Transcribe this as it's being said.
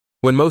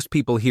When most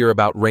people hear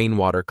about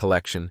rainwater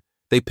collection,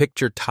 they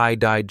picture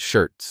tie-dyed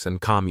shirts and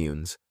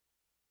communes.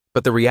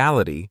 But the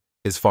reality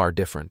is far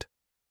different.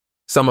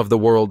 Some of the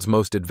world's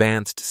most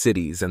advanced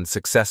cities and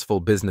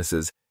successful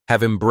businesses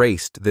have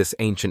embraced this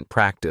ancient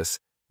practice,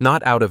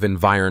 not out of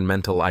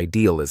environmental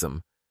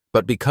idealism,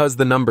 but because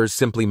the numbers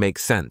simply make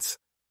sense.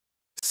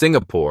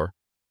 Singapore,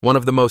 one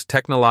of the most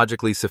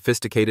technologically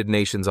sophisticated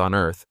nations on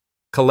Earth,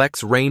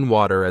 collects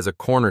rainwater as a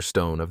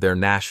cornerstone of their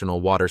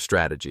national water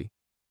strategy.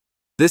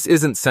 This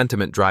isn't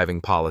sentiment-driving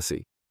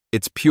policy.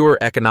 It's pure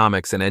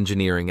economics and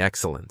engineering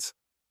excellence.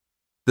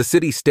 The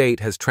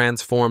city-state has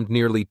transformed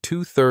nearly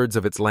two-thirds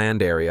of its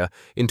land area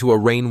into a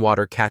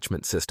rainwater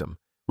catchment system,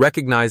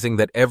 recognizing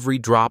that every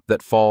drop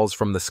that falls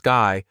from the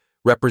sky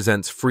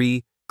represents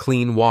free,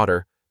 clean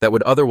water that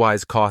would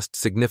otherwise cost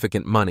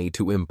significant money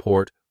to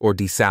import or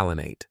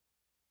desalinate.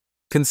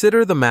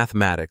 Consider the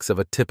mathematics of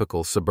a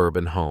typical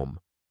suburban home.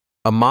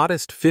 A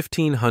modest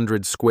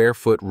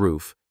 1,500-square-foot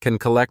roof can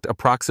collect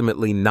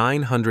approximately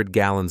 900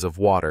 gallons of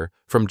water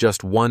from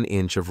just 1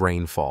 inch of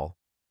rainfall.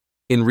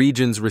 In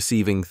regions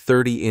receiving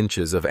 30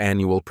 inches of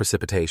annual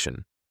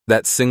precipitation,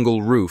 that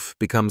single roof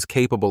becomes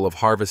capable of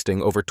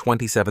harvesting over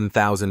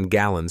 27,000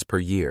 gallons per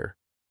year.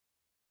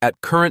 At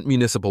current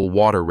municipal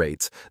water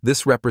rates,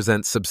 this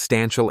represents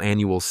substantial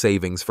annual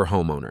savings for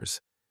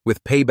homeowners,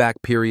 with payback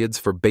periods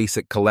for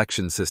basic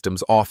collection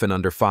systems often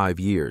under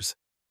 5 years.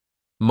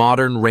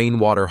 Modern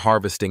rainwater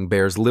harvesting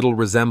bears little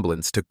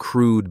resemblance to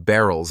crude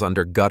barrels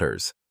under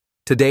gutters.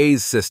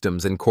 Today's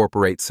systems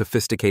incorporate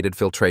sophisticated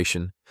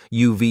filtration,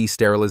 UV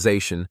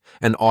sterilization,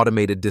 and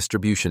automated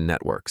distribution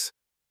networks.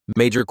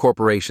 Major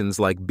corporations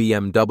like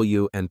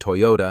BMW and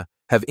Toyota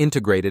have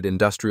integrated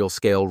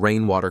industrial-scale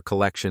rainwater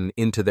collection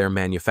into their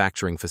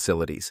manufacturing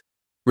facilities,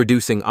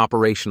 reducing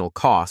operational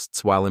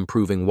costs while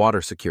improving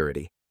water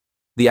security.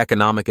 The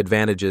economic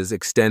advantages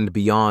extend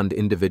beyond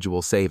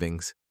individual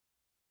savings.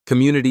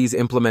 Communities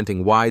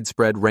implementing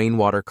widespread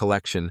rainwater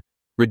collection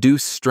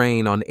reduce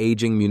strain on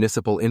aging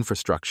municipal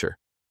infrastructure,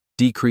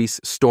 decrease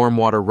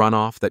stormwater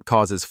runoff that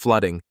causes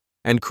flooding,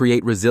 and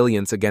create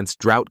resilience against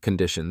drought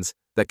conditions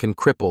that can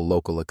cripple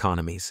local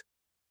economies.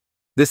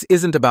 This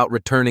isn't about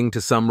returning to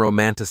some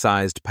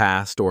romanticized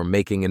past or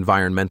making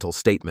environmental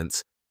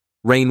statements.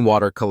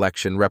 Rainwater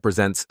collection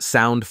represents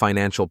sound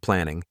financial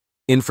planning,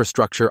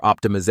 infrastructure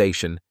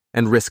optimization,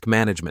 and risk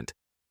management.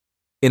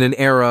 In an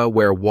era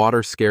where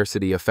water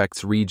scarcity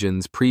affects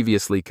regions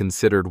previously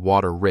considered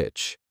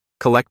water-rich,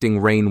 collecting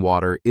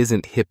rainwater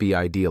isn't hippie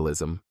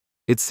idealism.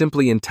 It's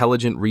simply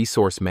intelligent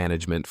resource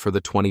management for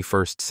the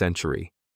 21st century.